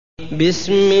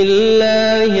بسم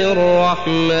الله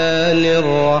الرحمن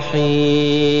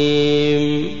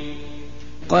الرحيم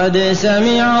قد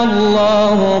سمع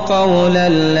الله قول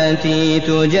التي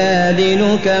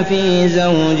تجادلك في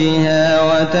زوجها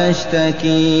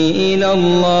وتشتكي إلى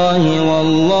الله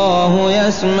والله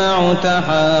يسمع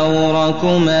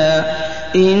تحاوركما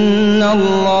إن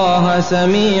الله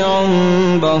سميع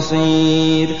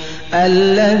بصير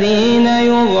الذين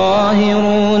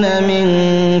يظاهرون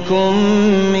منكم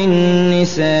من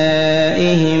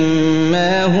نسائهم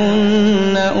ما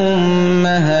هن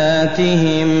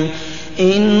أمهاتهم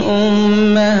إن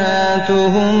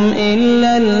أمهاتهم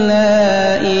إلا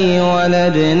اللائي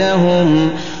ولدنهم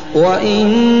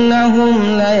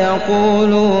وإنهم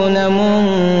ليقولون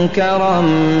منكرا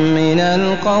من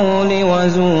القول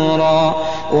وزورا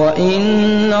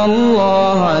وإن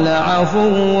الله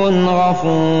لعفو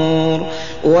غفور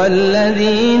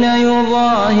والذين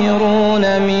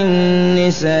يظاهرون من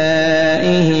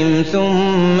نسائهم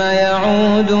ثم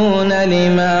يعودون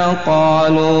لما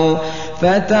قالوا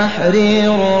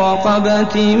فتحرير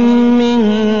رقبة من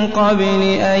قبل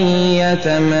أن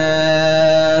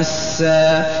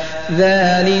يتماسا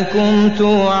ذلكم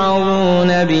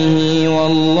توعظون به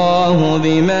والله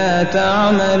بما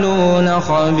تعملون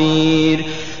خبير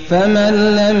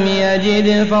فمن لم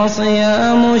يجد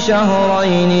فصيام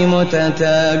شهرين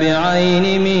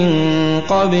متتابعين من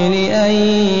قبل أن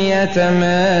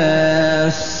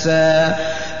يتماسا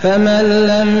فمن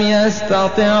لم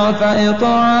يستطع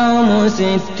فإطعام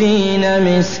 60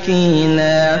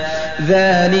 مسكينا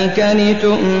ذلك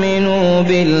لتؤمنوا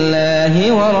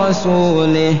بالله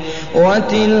ورسوله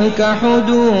وتلك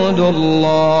حدود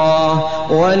الله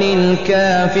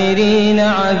وللكافرين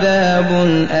عذاب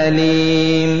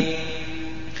أليم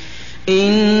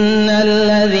إن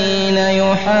الذين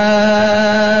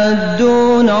يحادون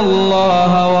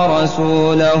الله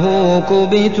ورسوله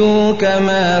كبتوا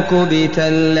كما كبت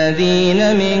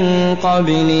الذين من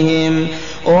قبلهم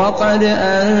وقد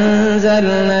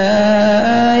أنزلنا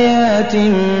آيات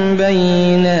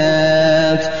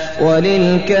بينات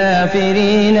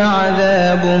وللكافرين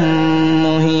عذاب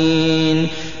مهين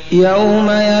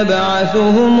يوم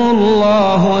يبعثهم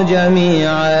الله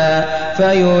جميعا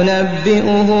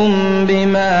فينبئهم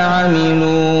بما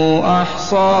عملوا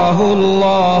أحصاه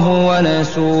الله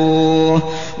ونسوه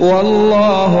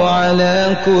والله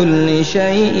على كل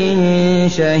شيء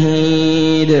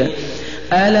شهيد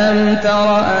ألم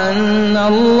تر أن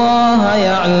الله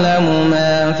يعلم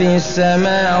ما في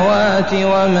السماوات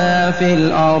وما في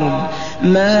الأرض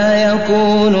ما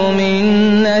يكون من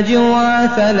نجوى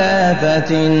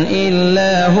 3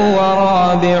 إلا هو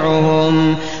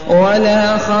رابعهم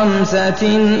ولا 5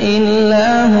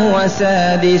 إلا هو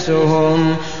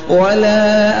سادسهم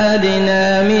ولا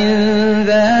أدنى من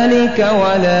ذلك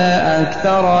ولا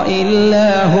أكثر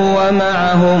إلا هو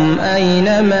معهم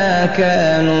أينما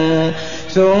كانوا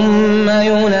ثم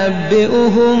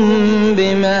ينبئهم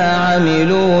بما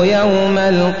عملوا يوم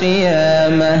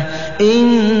القيامة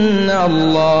إن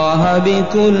الله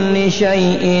بكل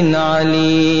شيء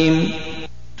عليم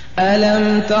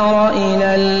ألم تر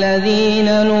إلى الذين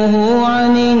نهوا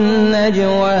عن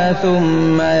النجوى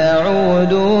ثم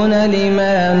يعودون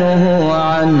لما نهوا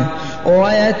عنه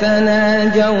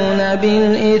ويتناجون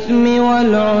بالإثم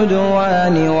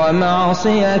والعدوان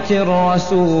ومعصية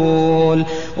الرسول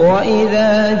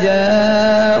وإذا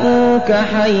جاءوك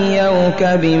حيوك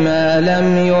بما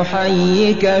لم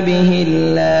يحيك به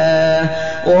الله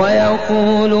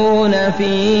ويقولون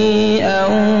في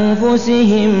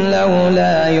أنفسهم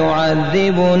لولا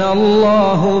يعذبنا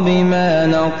الله بما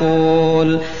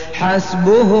نقول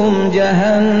حسبهم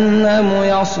جهنم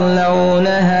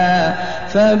يصلونها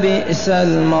فبئس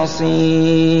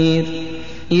المصير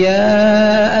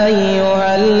يا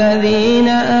أيها الذين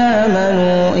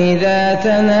آمنوا إذا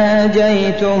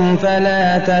تناجيتم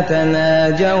فلا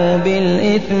تتناجوا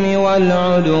بالإثم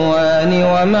والعدوان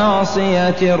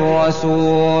ومعصية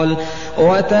الرسول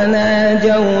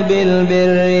وتناجوا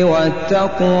بالبر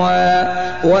والتقوى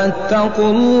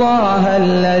واتقوا الله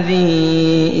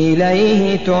الذي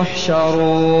إليه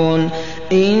تحشرون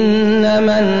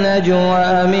إنما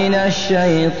النجوى من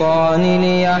الشيطان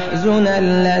ليحزن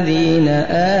الذين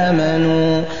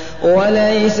آمنوا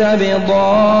وليس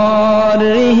بضارهم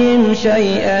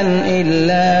شيئا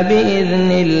إلا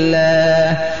بإذن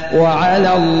الله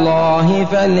وعلى الله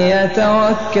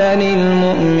فليتوكل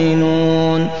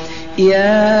المؤمنون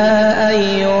يا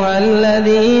أيها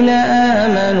الذين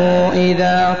آمنوا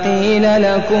إذا قيل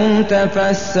لكم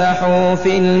تفسحوا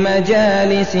في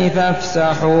المجالس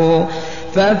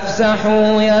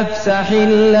فافسحوا يفسح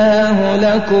الله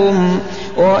لكم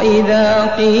وإذا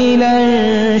قيل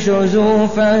انشزوا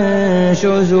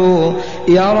فانشزوا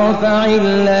يرفع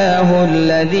الله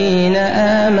الذين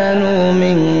آمنوا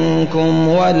منكم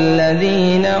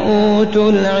والذين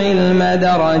أوتوا العلم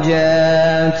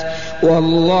درجات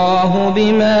والله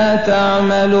بما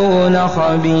تعملون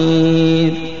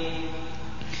خبير.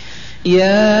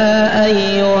 يا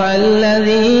أيها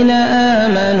الذين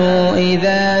آمنوا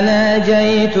إذا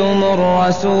ناجيتم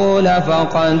الرسول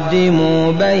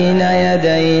فقدموا بين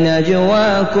يدي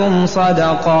نجواكم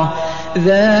صدقة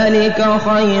ذلك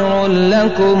خير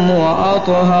لكم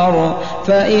وأطهر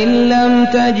فإن لم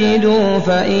تجدوا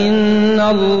فإن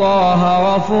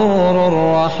الله غفور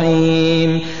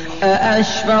رحيم.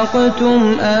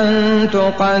 أأشفقتم أن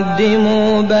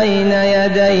تقدموا بين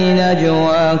يدي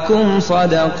نجواكم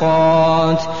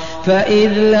صدقات فإذ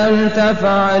لم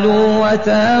تفعلوا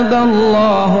وتاب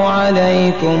الله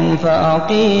عليكم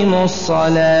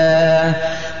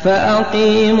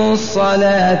فأقيموا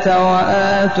الصلاة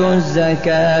وآتوا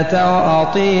الزكاة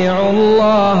وأطيعوا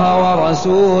الله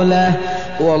ورسوله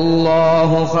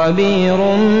والله خبير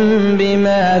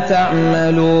بما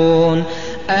تعملون.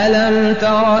 ألم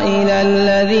تر إلى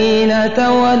الذين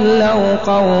تولوا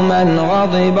قوما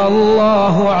غضب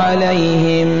الله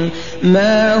عليهم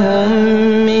ما هم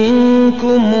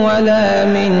منكم ولا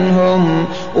منهم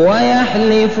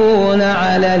ويحلفون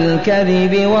على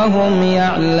الكذب وهم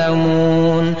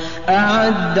يعلمون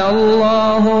أعد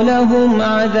الله لهم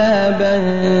عذابا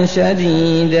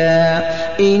شديدا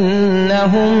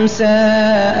إنهم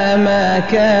ساء ما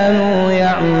كانوا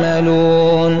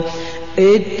يعملون.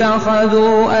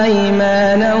 اتخذوا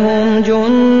أيمانهم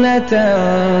جنة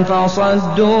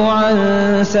فصدوا عن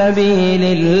سبيل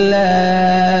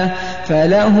الله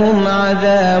فلهم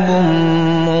عذاب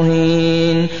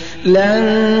مهين.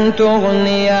 لن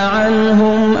تغني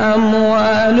عنهم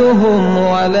أموالهم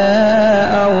ولا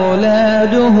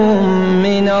أولادهم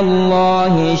من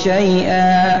الله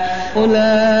شيئا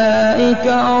أولئك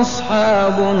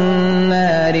أصحاب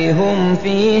النار هم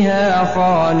فيها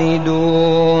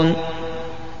خالدون.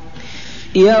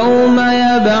 يوم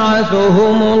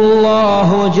يبعثهم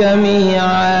الله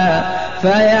جميعا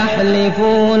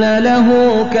فيحلفون له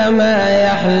كما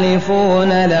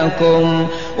يحلفون لكم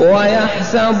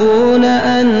ويحسبون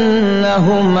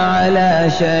أنهم على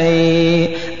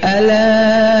شيء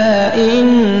ألا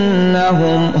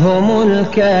إنهم هم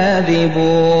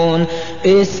الكاذبون.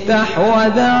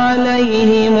 استحوذ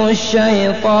عليهم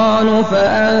الشيطان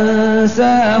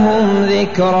فأنساهم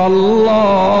ذكر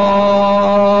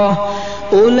الله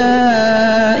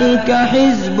أولئك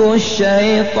حزب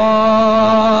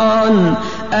الشيطان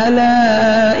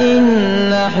ألا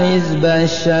إن حزب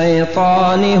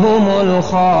الشيطان هم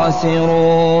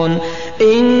الخاسرون.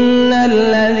 إن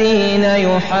الذين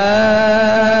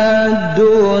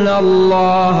يحادون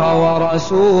الله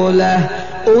ورسوله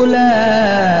أولئك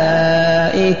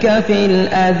في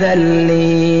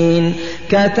الأذلين.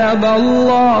 كتب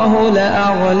الله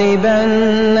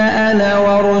لأغلبن أنا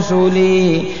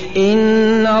ورسلي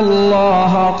إن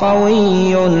الله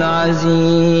قوي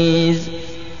عزيز.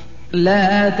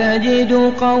 لا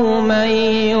تجد قوما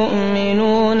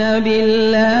يؤمنون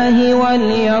بالله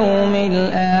واليوم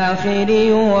الآخر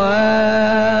يوادون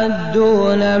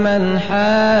من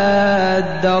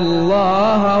حاد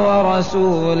الله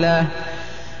ورسوله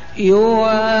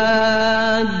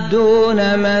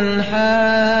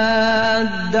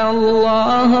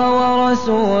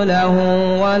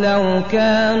ولو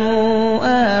كانوا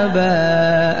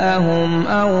آباءهم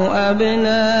أو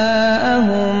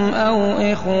أبناءهم أو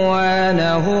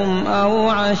إخوانهم أو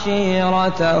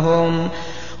عشيرتهم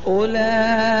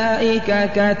أولئك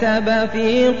كتب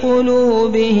في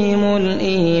قلوبهم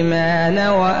الإيمان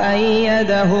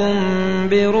وأيدهم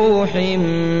بروح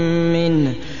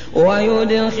منه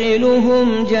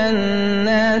ويدخلهم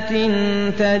جنات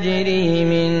تجري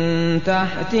من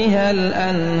تحتها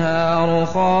الأنهار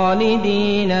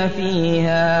خالدين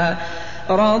فيها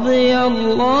رضي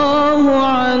الله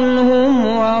عنهم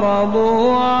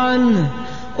ورضوا عنه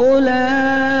أولئك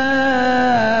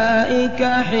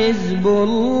حزب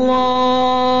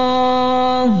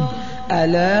الله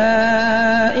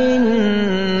ألا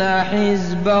إن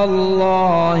حزب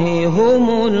الله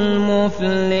هم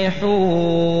المفلحون.